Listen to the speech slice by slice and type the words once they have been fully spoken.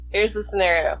Here's the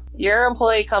scenario. Your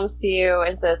employee comes to you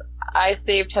and says, I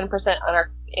saved 10% on our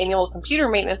annual computer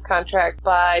maintenance contract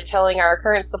by telling our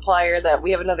current supplier that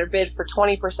we have another bid for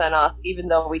 20% off, even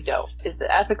though we don't. Is it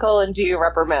ethical, and do you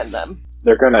reprimand them?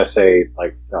 They're going to say,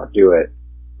 like, don't do it,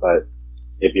 but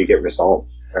if you get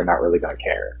results, they're not really going to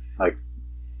care. Like,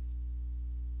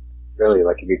 really,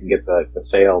 like, if you can get the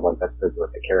sale, like, that's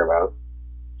what they care about.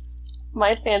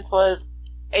 My stance was,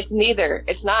 it's neither.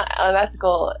 It's not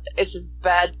unethical, it's just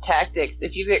bad tactics.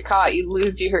 If you get caught, you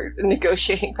lose your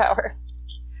negotiating power.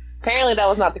 Apparently that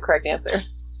was not the correct answer.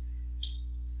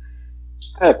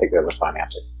 I think that was a fine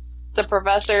answer. The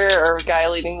professor or guy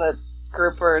leading the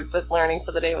group or the learning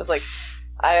for the day was like,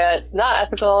 it's not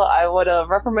ethical. I would have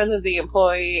reprimanded the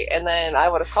employee, and then I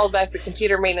would have called back the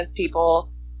computer maintenance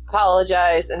people,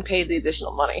 apologized, and paid the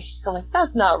additional money. I'm like,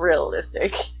 that's not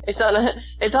realistic. It's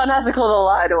unethical to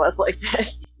lie to us like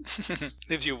this.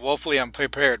 Leaves you woefully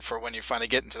unprepared for when you finally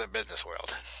get into the business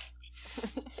world.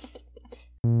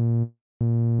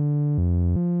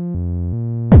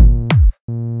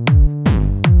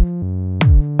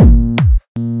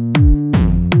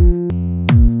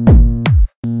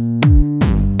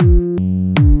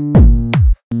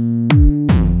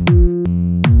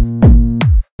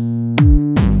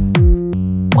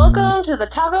 Welcome to the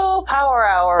Taco Power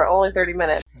Hour, only 30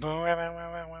 minutes.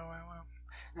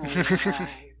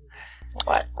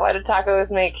 Why do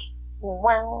tacos make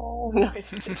wow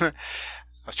noise? I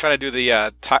was trying to do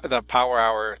the Power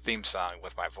Hour theme song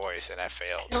with my voice, and I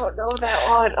failed. I don't know that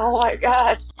one. Oh my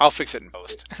god. I'll fix it in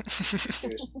post.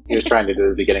 He was trying to do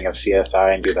the beginning of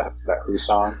CSI and do that Who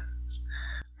song.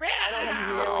 I don't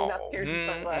have nearly enough piercing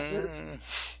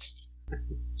sunglasses.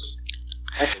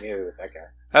 Actually, neither was that guy.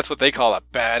 That's what they call a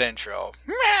bad intro.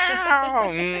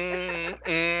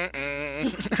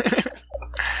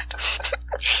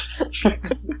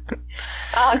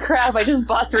 Oh crap, I just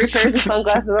bought 3 pairs of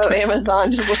sunglasses on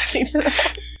Amazon just listening to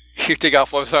that. You take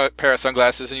off one pair of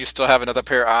sunglasses and you still have another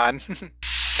pair on. And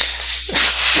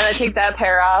I take that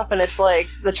pair off and it's like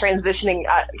the transitioning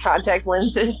contact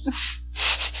lenses.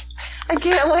 I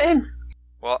can't win.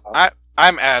 Well,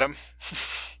 I'm Adam.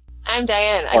 I'm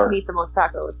Diane. I can eat the most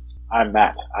tacos. I'm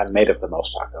Matt. I'm made of the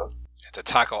most tacos. It's a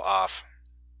taco off.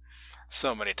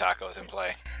 So many tacos in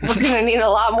play. We're going to need a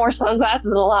lot more sunglasses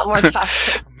and a lot more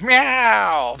tacos.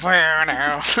 Meow!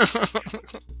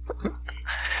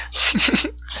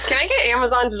 Can I get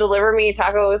Amazon to deliver me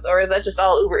tacos, or is that just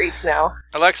all Uber Eats now?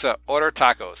 Alexa, order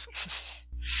tacos.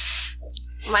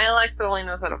 My Alexa only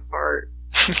knows how to fart.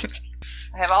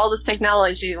 I have all this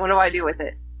technology. What do I do with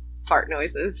it? Fart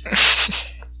noises.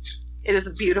 It is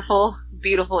a beautiful,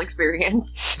 beautiful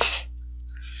experience.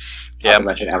 Yeah. I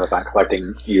mentioned Amazon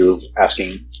collecting you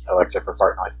asking Alexa for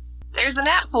fart noise. There's an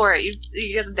app for it.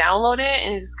 You have to download it,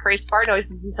 and it just creates fart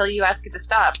noises until you ask it to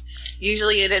stop.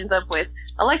 Usually it ends up with,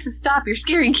 Alexa, stop, you're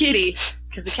scaring Kitty,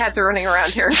 because the cats are running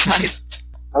around terrified.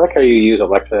 I like how you use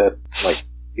Alexa like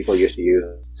people used to use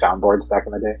soundboards back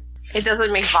in the day. It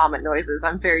doesn't make vomit noises.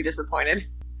 I'm very disappointed.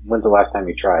 When's the last time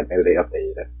you tried? Maybe they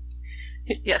updated it.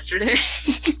 Yesterday.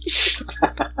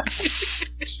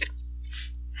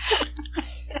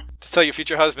 To tell your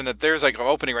future husband that there's like an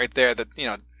opening right there that,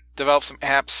 develop some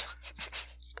apps.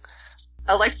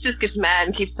 Alexa just gets mad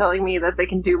and keeps telling me that they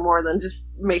can do more than just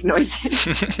make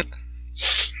noises.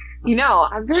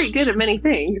 I'm very good at many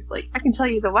things. Like, I can tell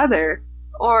you the weather,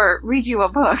 or read you a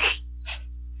book,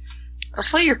 or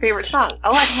play your favorite song.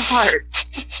 Alexa fart.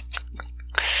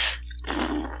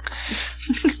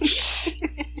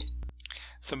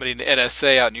 Somebody in the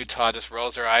NSA out in Utah just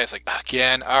rolls their eyes like,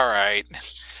 again, alright.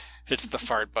 Hits the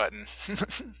fart button.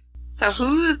 So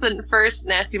who's the first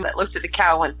nasty that looked at the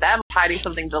cow and went, that was hiding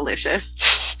something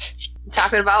delicious? I'm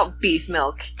talking about beef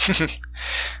milk.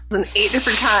 There's 8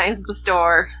 different kinds at the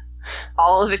store.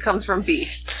 All of it comes from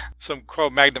beef. Some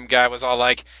Cro-Magnon guy was all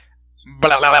like,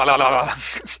 blah, blah, blah, blah, blah.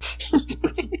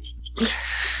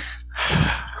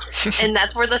 And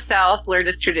that's where the South learned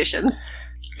its traditions.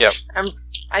 Yep.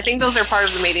 I think those are part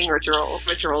of the mating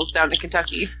rituals down in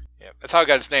Kentucky. Yeah, that's how it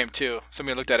got its name, too.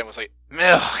 Somebody looked at it and was like,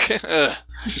 milk!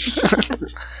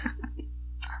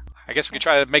 I guess we could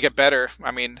try to make it better.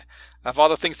 I mean, of all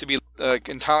the things to be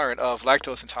intolerant of,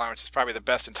 lactose intolerance is probably the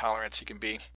best intolerance you can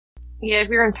be. Yeah, if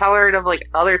you're intolerant of,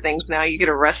 other things now, you get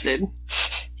arrested.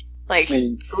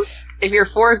 If you're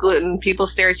for gluten, people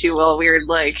stare at you all weird,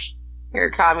 like, you're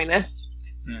a communist.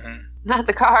 Mm-hmm. Not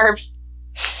the carbs.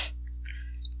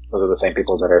 Those are the same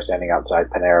people that are standing outside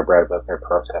Panera Bread with their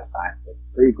protest signs. Like,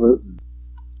 free gluten.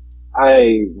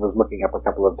 I was looking up a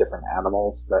couple of different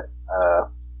animals that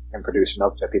can produce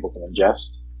milk that people can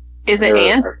ingest. Is it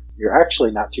ants? You're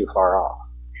actually not too far off.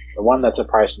 The one that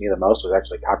surprised me the most was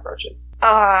actually cockroaches.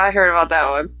 Ah, I heard about that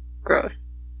one. Gross.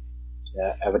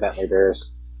 Yeah, evidently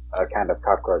there's a kind of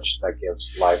cockroach that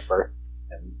gives live birth,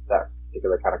 and that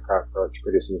particular kind of cockroach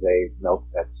produces a milk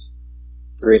that's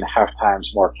 3.5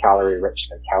 times more calorie rich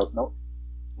than cow's milk.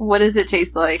 What does it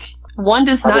taste like? One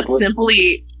does not Probably.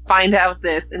 simply find out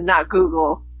this and not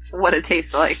Google what it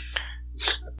tastes like.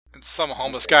 Some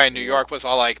homeless guy in New York was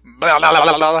all like, blah, blah,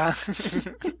 blah, blah, blah.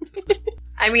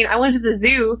 I mean, I went to the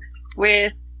zoo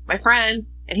with my friend,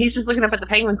 and he's just looking up at the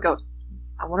penguins going,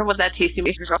 I wonder what that tasty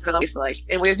milk tastes like.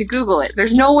 And we have to Google it.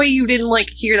 There's no way you didn't,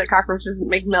 hear that cockroaches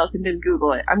make milk and didn't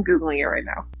Google it. I'm Googling it right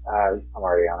now. I'm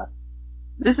already on it.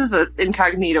 This is an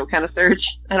incognito kind of search.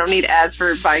 I don't need ads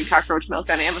for buying cockroach milk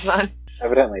on Amazon.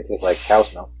 Evidently it tastes like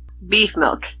cow's milk. Beef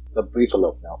milk. The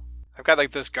beefalo milk. I've got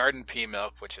this garden pea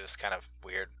milk, which is kind of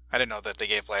weird. I didn't know that they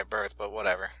gave live birth, but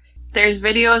whatever. There's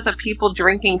videos of people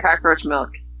drinking cockroach milk.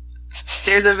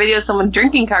 There's a video of someone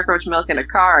drinking cockroach milk in a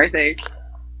car, I think.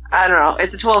 I don't know.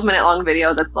 It's a 12-minute long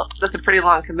video. That's a pretty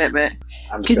long commitment.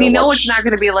 Because it's not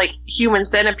going to be like Human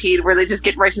Centipede where they just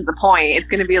get right to the point. It's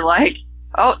going to be like,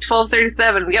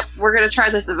 12:37. Yep, we're going to try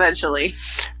this eventually.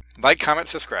 Like, comment,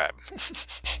 subscribe.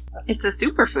 It's a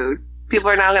superfood. People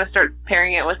are now going to start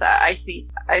pairing it with a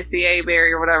ICA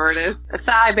berry or whatever it is.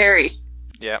 Acai berry.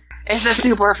 Yep. It's a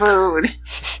superfood.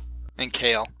 And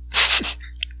kale.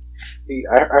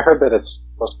 I heard that it's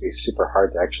supposed to be super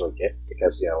hard to actually get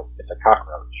because, it's a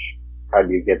cockroach. How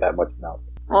do you get that much milk?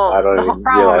 Well, I the whole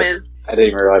problem is... I didn't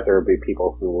even realize there would be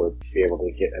people who would be able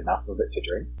to get enough of it to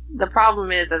drink. The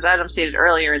problem is, as Adam stated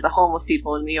earlier, the homeless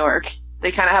people in New York,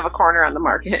 they kind of have a corner on the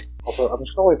market. Also, I'm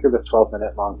scrolling through this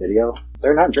 12-minute long video.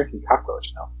 They're not drinking cockroach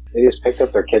milk. They just picked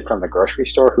up their kid from the grocery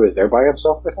store who is there by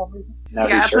himself for some reason. Now You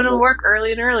gotta put in work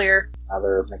early and earlier. Now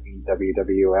they're making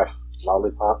WWF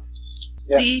lollipops.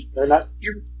 Yeah, See? they're not...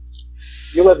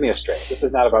 You led me astray. This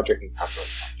is not about drinking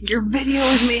cockroach milk. Your video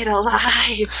is made of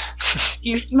lies.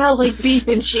 You smell like beef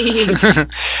and cheese.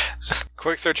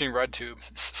 Quick searching RedTube.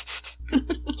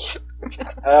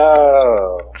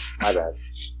 Oh, my bad.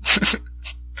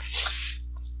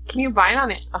 Can you buy it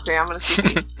on it? Okay, I'm gonna see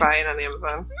if you can buy it on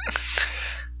Amazon.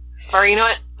 Or you know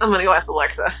what? I'm gonna go ask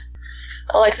Alexa.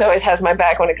 Alexa always has my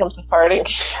back when it comes to farting.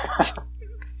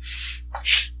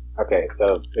 Okay,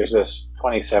 so there's this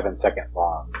 27-second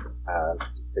long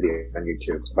video on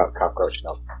YouTube about cockroach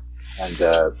milk. And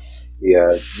the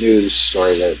news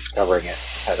story that it's covering it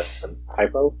had a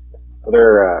typo. So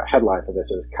their headline for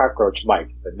this is Cockroach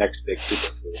Mike, the next big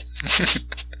superfood.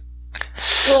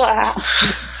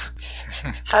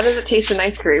 How does it taste in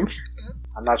ice cream?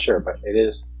 I'm not sure, but it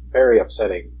is very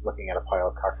upsetting looking at a pile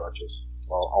of cockroaches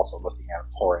while also looking at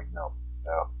pouring milk.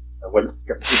 So I wouldn't.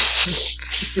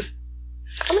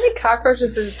 How many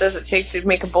cockroaches does it take to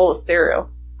make a bowl of cereal?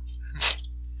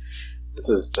 This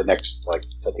is the next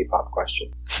Tootsie Pop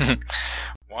question.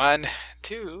 1,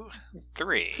 2,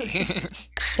 3.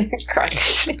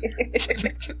 Crunch.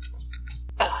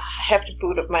 I have to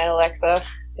boot up my Alexa.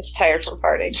 It's tired from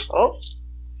farting. Oh.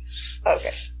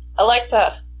 Okay.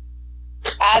 Alexa,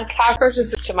 add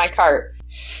cockroaches to my cart.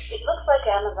 It looks like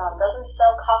Amazon doesn't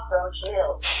sell cockroach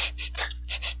milk.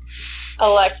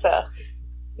 Alexa,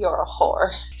 you're a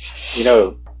whore.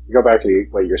 Go back to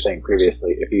what you were saying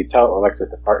previously. If you tell Alexa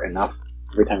to fart enough,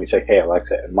 every time you say, hey,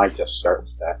 Alexa, it might just start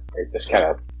with that. It just kind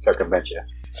of circumvent you.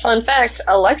 Fun fact,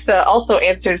 Alexa also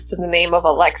answers to the name of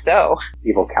Alexo.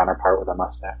 Evil counterpart with a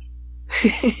mustache.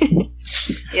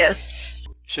 Yes.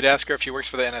 Should ask her if she works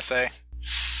for the NSA.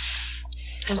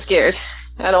 I'm scared.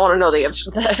 I don't want to know the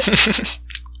answer to that.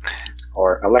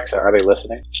 Or, Alexa, are they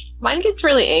listening? Mine gets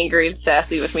really angry and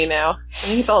sassy with me now. I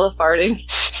think it's all the farting.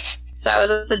 So I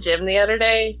was at the gym the other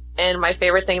day, and my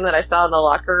favorite thing that I saw in the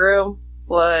locker room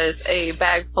was a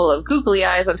bag full of googly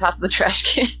eyes on top of the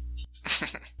trash can.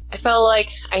 I felt like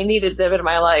I needed them in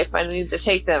my life. I needed to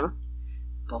take them.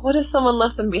 But what if someone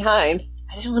left them behind?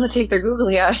 I didn't want to take their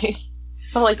googly eyes.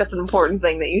 I felt like that's an important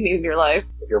thing that you need in your life.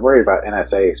 If you're worried about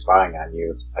NSA spying on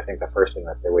you, I think the first thing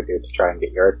that they would do to try and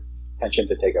get your attention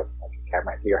to take a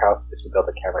camera into your house is to build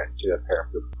a camera into a pair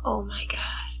of boots. Oh my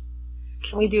god.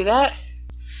 Can we do that?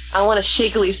 I want to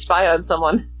shakily spy on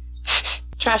someone.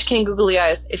 Trash can googly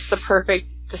eyes. It's the perfect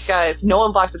disguise. No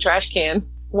one blocks a trash can.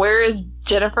 Where is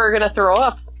Jennifer gonna throw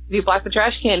up? If you block the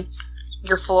trash can,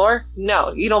 your floor?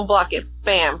 No, you don't block it.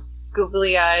 Bam.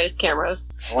 Googly eyes, cameras.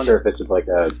 I wonder if this is like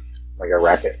a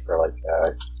racket for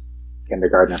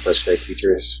kindergarten and first grade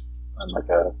teachers and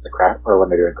the craft, or when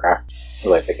they're doing craft,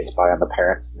 where they can spy on the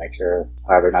parents to make sure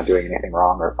they're not doing anything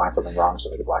wrong or find something wrong so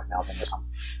they can blackmail them or something.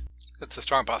 It's a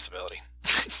strong possibility.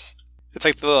 It's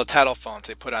like the little tattle phones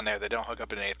they put on there. They don't hook up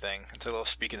to anything. It's a little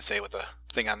speak and say with a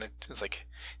thing on it. It's like,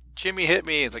 Jimmy hit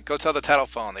me. It's like, go tell the tattle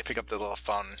phone. They pick up the little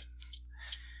phone.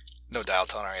 No dial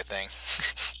tone or anything.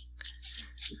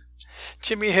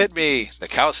 Jimmy hit me. The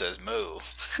cow says moo.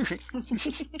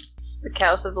 The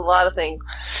cow says a lot of things.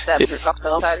 That's your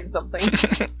cow hiding something.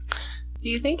 Do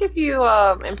you think if you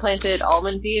implanted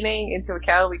almond DNA into a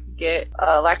cow, we could get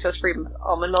lactose-free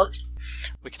almond milk?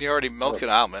 We can already milk an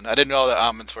almond. I didn't know that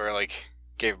almonds were like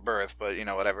gave birth, but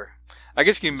whatever. I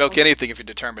guess you can milk anything if you're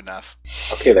determined enough.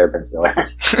 Okay, there, Ben Stiller.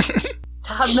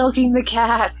 Stop milking the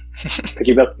cat. Could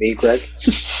you milk me, Greg?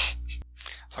 As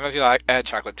long as you add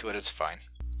chocolate to it, it's fine.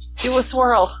 Do a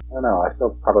swirl. I don't know. I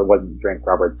still probably wouldn't drink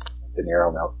Robert De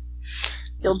Niro milk.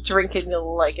 You'll drink it and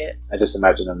you'll like it. I just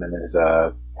imagine him in his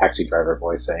taxi driver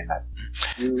voice saying that.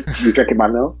 You drinking my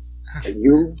milk? Are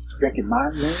you drinking my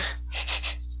milk?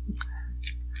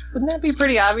 Wouldn't that be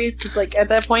pretty obvious? Because, like, at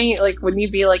that point, like, wouldn't you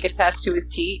be, like, attached to his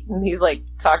teat and he's, like,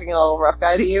 talking a little rough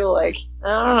guy to you? Like,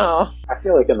 I don't know. I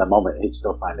feel like in the moment he'd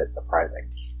still find it surprising.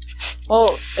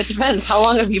 Well, it depends. How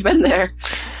long have you been there?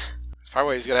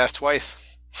 Probably he's gonna ask twice.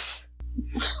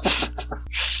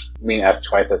 I mean, ask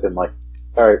twice as in, like,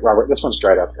 sorry, Robert, this one's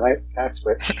dried up. Can I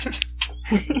switch?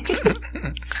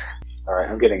 Alright,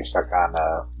 I'm getting stuck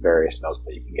on various milks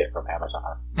that you can get from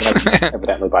Amazon. You can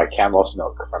evidently buy Camel's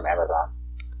milk from Amazon.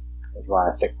 If you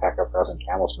want a 6-pack of frozen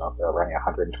Camel's milk, they're running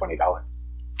 $120.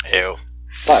 Ew.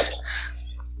 But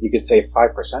you could save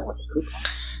 5% with a coupon.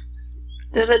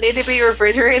 Does it need to be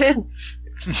refrigerated?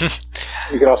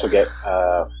 You could also get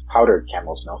powdered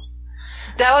Camel's milk.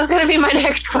 That was going to be my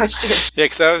next question. Yeah,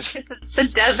 because I was... It's the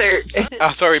desert. I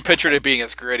was already pictured it being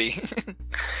as gritty.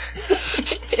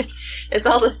 It's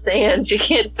all the sand. You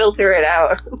can't filter it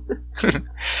out.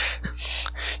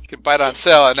 You can buy it on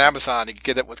sale on Amazon. You can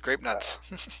get it with grape nuts.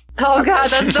 Oh god,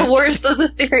 that's the worst of the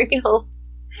cereals.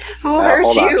 Who hurt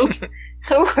you?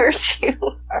 Who hurt you?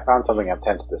 I found something I'm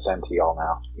tempted to send to y'all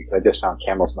now. Because I just found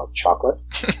Camel's milk chocolate.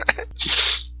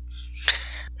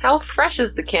 How fresh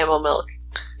is the camel milk?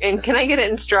 And can I get it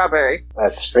in strawberry?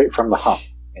 That's straight from the hump.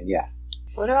 And yeah.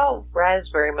 What about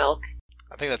raspberry milk?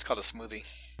 I think that's called a smoothie.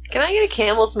 Can I get a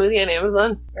camel smoothie on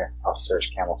Amazon? Here, I'll search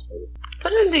Camel smoothie.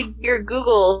 Put it into your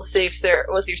Google safe search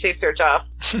with your safe search off.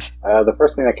 The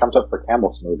first thing that comes up for Camel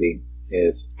smoothie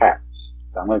is cats.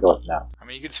 So I'm going to go with no. I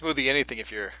mean, you can smoothie anything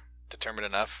if you're determined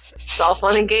enough. It's all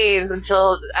fun and games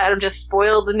until Adam just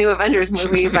spoiled the new Avengers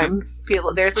movie by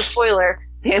people. There's a spoiler.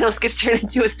 Thanos gets turned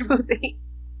into a smoothie.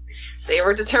 They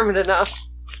were determined enough.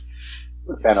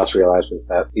 Thanos realizes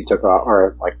that he took out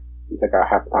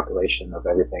half the population of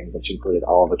everything, which included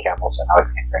all of the camels, and now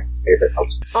he can't drink his favorite milk.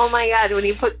 Oh my god, when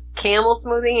you put camel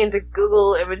smoothie into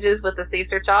Google Images with the safe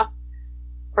search off,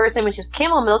 first image is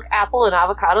camel milk, apple, and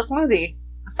avocado smoothie.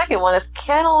 The second one is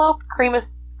cantaloupe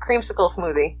creamsicle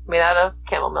smoothie made out of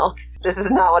camel milk. This is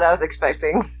not what I was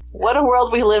expecting. What a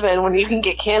world we live in when you can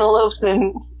get cantaloupes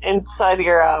inside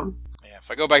your Yeah, if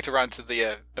I go back around to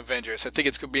the Avengers, I think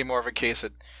it's going to be more of a case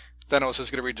that Thanos is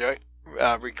going to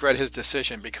regret his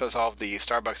decision because all of the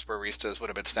Starbucks baristas would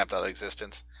have been snapped out of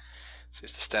existence. So he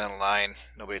has to stand in line,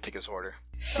 nobody would take his order.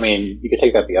 I mean, you could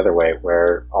take that the other way,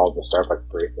 where all the Starbucks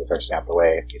baristas are snapped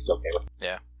away, and he's okay with it.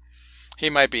 Yeah. He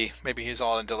might be. Maybe he's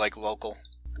all into, like, local.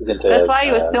 That's why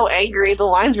he was so angry. The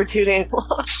lines were too dang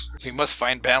long. We must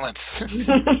find balance.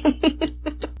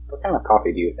 What kind of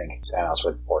coffee do you think Thanos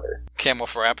would order? Camel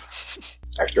frap.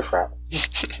 Extra frap.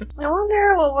 I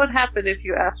wonder what would happen if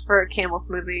you asked for a camel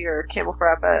smoothie or camel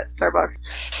frap at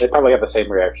Starbucks. They probably have the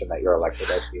same reaction that your Alexa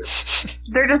does to you.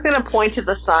 They're just going to point to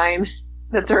the sign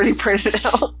that's already printed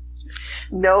out.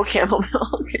 No camel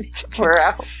milk. We're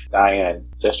out. Diane,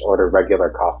 just order regular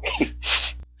coffee.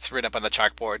 It's written up on the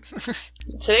chalkboard.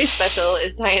 Today's special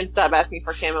is Diane, stop asking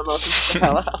for camel milk and get the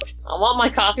hell out. I want my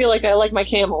coffee like I like my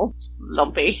camels.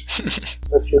 Lumpy.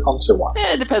 What's your homester want?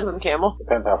 It depends on the camel.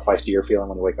 Depends how feisty you're feeling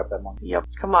when you wake up that morning. Yep.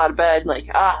 Come out of bed like,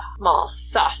 I'm all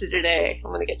saucy today.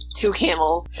 I'm gonna get 2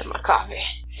 camels and my coffee.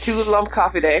 2 lump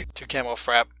coffee day. 2 camel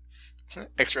frap.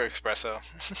 Extra espresso.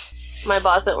 My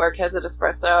boss at work has an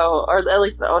espresso, or at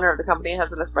least the owner of the company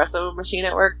has an espresso machine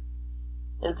at work.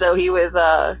 And so he was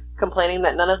complaining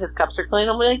that none of his cups are clean.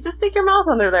 I'm like, just stick your mouth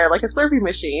under there like a Slurpee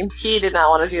machine. He did not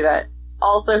want to do that.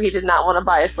 Also, he did not want to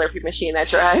buy a Slurpee machine. I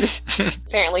tried.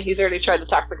 Apparently, he's already tried to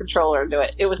talk the controller into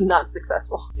it. It was not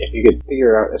successful. If you could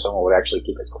figure out if someone would actually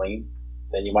keep it clean,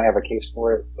 then you might have a case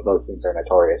for it, but those things are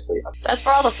notoriously That's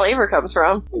where all the flavor comes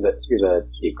from. Here's a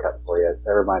deep cut for you.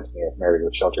 That reminds me of Married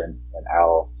with Children, and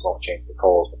Al won't change the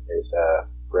coals in his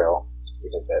grill,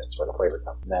 because that's where the flavor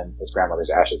comes. And then his grandmother's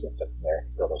ashes end up in there,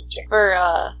 and still doesn't change. For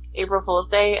April Fool's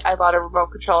Day, I bought a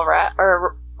remote control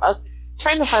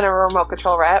trying to find a remote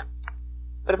control rat,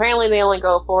 but apparently they only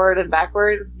go forward and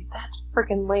backward. I'm like, that's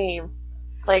freaking lame.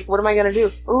 Like, what am I gonna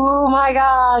do? Oh my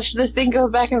gosh, this thing goes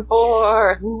back and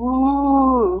forth.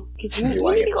 Ooh. Because you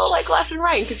need to go, like, left and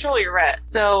right and control your rat.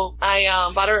 So, I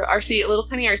bought a little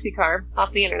tiny RC car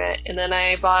off the internet, and then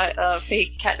I bought a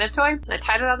fake catnip toy, and I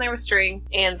tied it on there with string,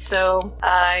 and so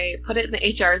I put it in the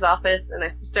HR's office, and I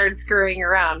started scurrying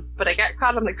around, but I got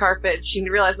caught on the carpet, and she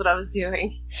didn't realize what I was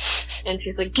doing. And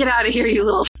she's like, get out of here, you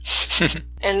little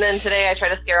And then today I tried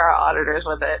to scare our auditors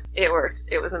with it. It worked.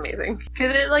 It was amazing.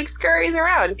 Because it, like, scurries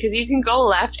around. Because you can go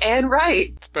left and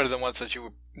right. It's better than once that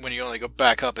when you only go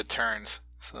back up, it turns.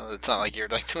 So it's not like you're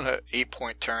like doing an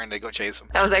 8-point turn to go chase them.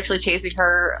 I was actually chasing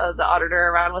her, the auditor,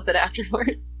 around with it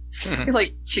afterwards.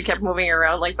 Like, she kept moving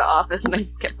around like the office, and I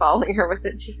just kept following her with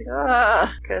it. And she's like,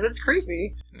 because it's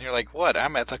creepy. And you're like, what?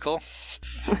 I'm ethical.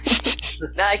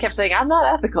 No, I kept saying, I'm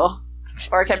not ethical.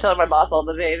 Or I kept telling my boss all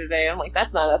the day today, I'm like,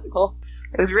 that's not ethical.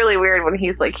 It was really weird when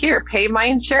he's like, here, pay my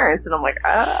insurance. And I'm like,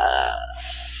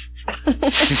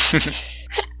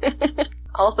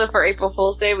 Also, for April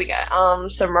Fool's Day, we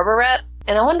got some rubber rats.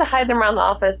 And I wanted to hide them around the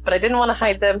office, but I didn't want to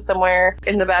hide them somewhere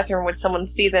in the bathroom where someone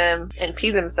see them and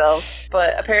pee themselves.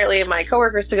 But apparently my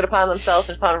coworkers took it upon themselves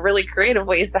and found really creative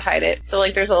ways to hide it. So,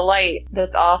 like, there's a light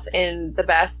that's off in the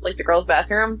the girls'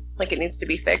 bathroom. Like, it needs to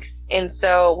be fixed. And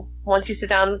so, once you sit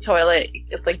down in the toilet,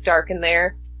 it's, like, dark in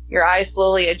there. Your eyes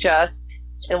slowly adjust.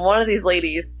 And one of these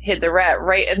ladies hid the rat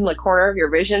right in the corner of your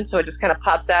vision, so it just kind of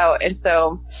pops out. And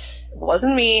so, it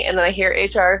wasn't me. And then I hear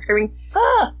HR screaming,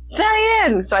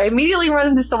 Diane! So I immediately run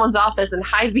into someone's office and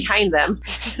hide behind them.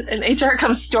 And HR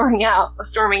comes storming out,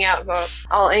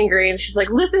 all angry. And she's like,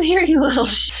 listen here, you little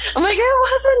I'm like,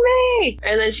 it wasn't me!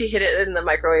 And then she hid it in the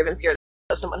microwave and scared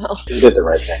someone else. You did the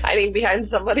right thing. Hiding behind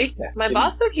somebody. Yeah. My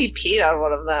boss said he peed on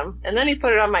one of them. And then he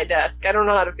put it on my desk. I don't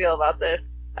know how to feel about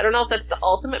this. I don't know if that's the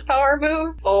ultimate power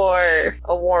move or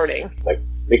a warning. It's like,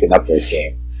 we can up this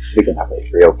game. We can up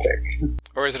this real quick.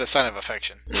 Or is it a sign of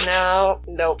affection?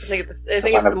 Nope. I think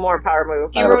it's a more power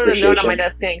move. He wrote a note on my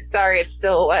desk saying, sorry, it's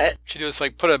still wet. She just,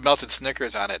 like, put a melted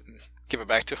Snickers on it and give it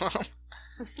back to him.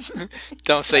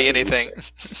 Don't say anything.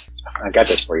 I got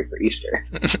this for you for Easter.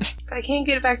 I can't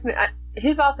get it back to me.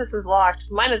 His office is locked.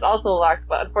 Mine is also locked,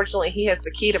 but unfortunately he has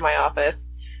the key to my office.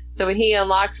 So when he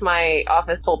unlocks my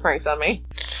office, pull pranks on me.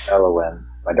 LON.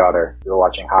 My daughter, we were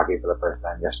watching hockey for the first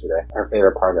time yesterday. Her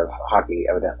favorite part of hockey,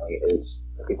 evidently, is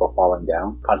the people falling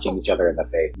down, punching each other in the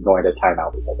face, and going to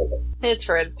timeout because of it. It's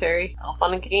hereditary. All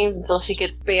fun and games until she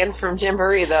gets banned from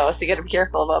Gymboree, though, so you gotta be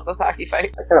careful about this hockey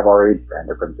fight. I could have already banned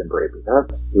her from Gymboree because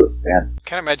that's too expensive.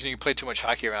 Can't imagine you play too much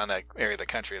hockey around that area of the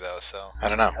country, though, so I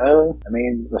don't know. I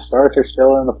mean, the Stars are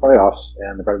still in the playoffs,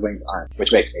 and the Red Wings aren't,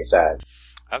 which makes me sad.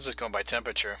 I was just going by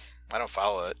temperature. I don't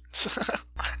follow it.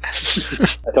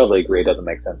 I totally agree. It doesn't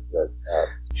make sense that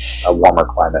a warmer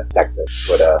climate, Texas,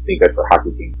 would be good for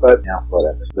hockey teams. But,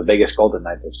 whatever. The Vegas Golden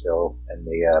Knights are still in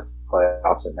the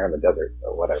playoffs, and they're in the desert,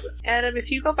 so whatever. Adam, if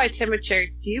you go by temperature,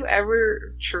 do you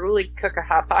ever truly cook a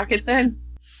Hot Pocket then?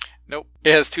 Nope.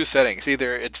 It has two settings.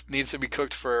 Either it needs to be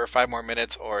cooked for 5 more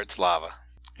minutes, or it's lava.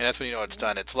 And that's when you know it's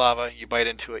done. It's lava, you bite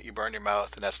into it, you burn your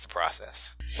mouth, and that's the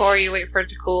process. Or you wait for it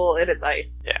to cool and it's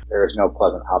ice. Yeah. There is no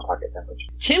pleasant Hot Pocket temperature.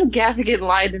 Jim Gaffigan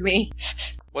lied to me.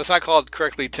 Well, it's not called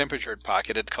correctly temperatured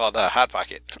pocket, it's called a Hot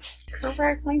Pocket.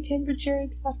 Correctly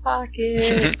temperatured Hot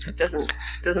Pocket.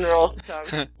 doesn't roll off the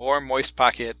tongue. Warm, moist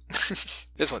pocket.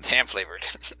 This one's ham-flavored.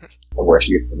 The worst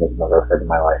euphemism I've ever heard in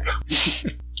my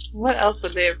life. What else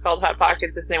would they have called Hot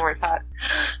Pockets if they weren't hot?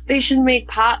 They should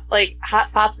make hot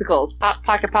popsicles. Hot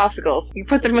Pocket popsicles. You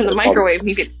put them in the microwave and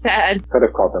you get sad. Could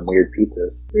have called them weird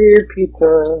pizzas. Weird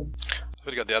pizza.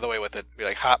 We'd go the other way with it. Be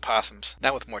like hot possums.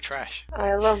 Not with more trash.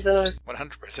 I love those.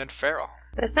 100% feral.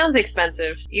 That sounds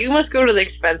expensive. You must go to the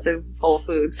expensive Whole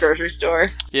Foods grocery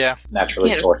store. Yeah.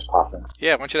 Naturally sourced possum.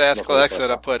 Yeah, I want you to ask Alexa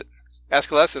to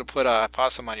put a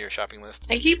possum on your shopping list.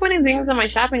 I keep putting things on my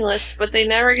shopping list, but they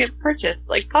never get purchased,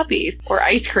 like puppies or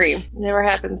ice cream. It never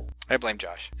happens. I blame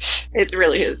Josh. It's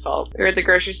really his fault. We were at the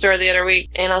grocery store the other week,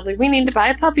 and I was like, we need to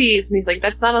buy puppies. And he's like,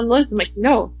 that's not on the list. I'm like,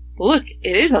 no, look,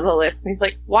 it is on the list. And he's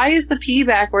like, why is the P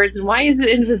backwards, and why is it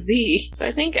in the Z? So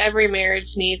I think every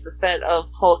marriage needs a set of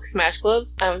Hulk smash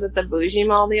gloves. I was at the Bougie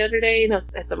Mall the other day, and I was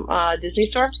at the Disney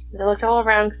store, and I looked all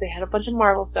around because they had a bunch of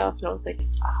Marvel stuff, and I was like, oh my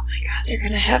god, they're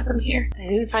gonna have them here. I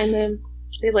didn't find them.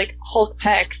 They had, like, Hulk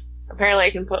pecs. Apparently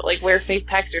I can wear fake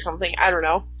pecs or something. I don't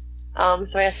know.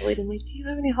 So I asked the lady, I'm like, do you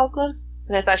have any Hulk gloves?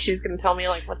 And I thought she was going to tell me,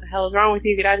 like, what the hell is wrong with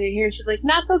you? Get out of here. And she's like,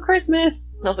 not till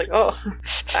Christmas. And I was like, oh,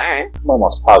 alright. I'm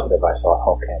almost positive I saw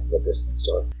Hulk hands at the Disney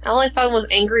store. All I found was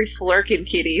angry Flurkin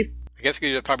kitties. I guess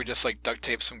you could probably just like duct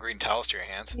tape some green towels to your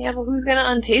hands. Yeah, but who's gonna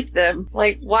untape them?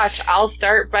 Like, watch, I'll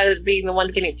start by being the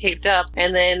one getting taped up,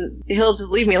 and then he'll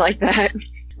just leave me like that.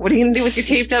 What are you gonna do with your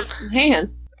taped up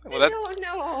hands? Well,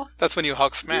 No. that's when you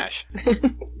Hulk smash.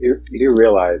 You do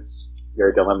realize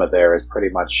your dilemma there is pretty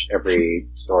much every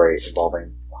story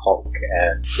involving Hulk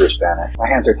and Bruce Banner. My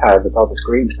hands are tied with all this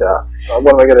green stuff.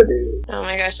 What am I gonna do? Oh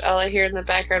my gosh, all I hear in the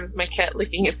background is my cat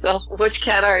licking itself. Which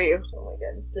cat are you? Oh my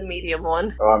god, it's the medium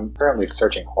one. So I'm currently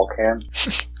searching Hulk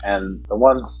hands, and the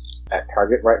ones at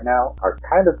Target right now are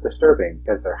kind of disturbing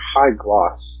because they're high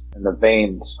gloss and the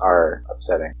veins are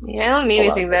upsetting. Yeah, I don't need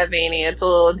anything that veiny. It's a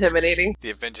little intimidating. The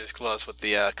Avengers gloves with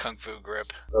the Kung Fu grip.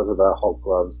 Those are the Hulk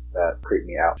gloves that creep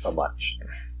me out so much.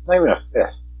 It's not even a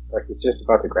fist. Like, it's just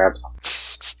about to grab something.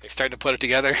 You're starting to put it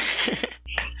together.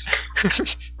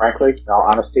 Frankly, in all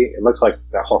honesty, it looks like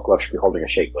that Hulk glove should be holding a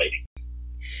shake blade.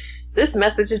 This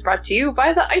message is brought to you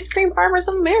by the Ice Cream Farmers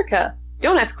of America.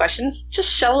 Don't ask questions,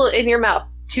 just shovel it in your mouth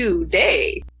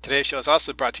today. Today's show is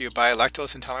also brought to you by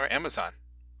lactose intolerant Amazon,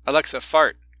 Alexa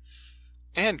Fart,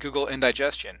 and Google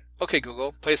Indigestion. Okay,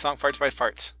 Google, play a song Farts by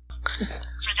Farts. For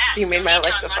that, You made my need to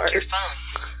Alexa unlock fart. your phone.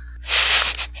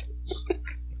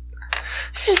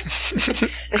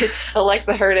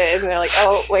 Alexa heard it and they're like,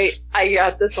 oh, wait, I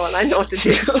got this one. I know what to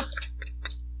do.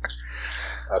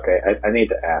 Okay, I need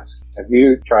to ask. Have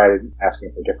you tried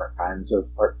asking for different kinds of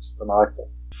parts from Alexa?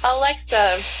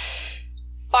 Alexa,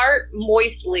 fart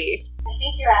moistly. I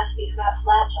think you're asking about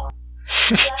flatulence.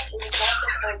 Flash in the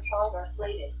gastric or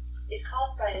flatus is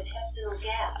caused by intestinal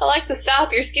gas. Alexa,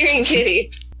 stop. You're scaring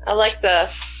Kitty. Alexa,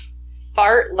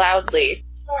 fart loudly.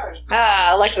 Sorry.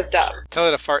 Alexa, stop. Tell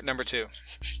it to fart number 2.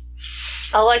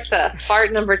 Alexa,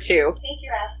 fart number 2. I think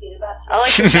you're asking about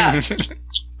Alexa, stop.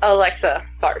 Alexa,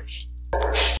 fart.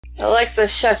 Alexa,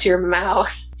 shut your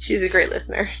mouth. She's a great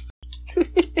listener.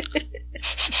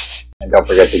 And don't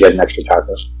forget to get an extra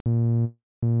taco.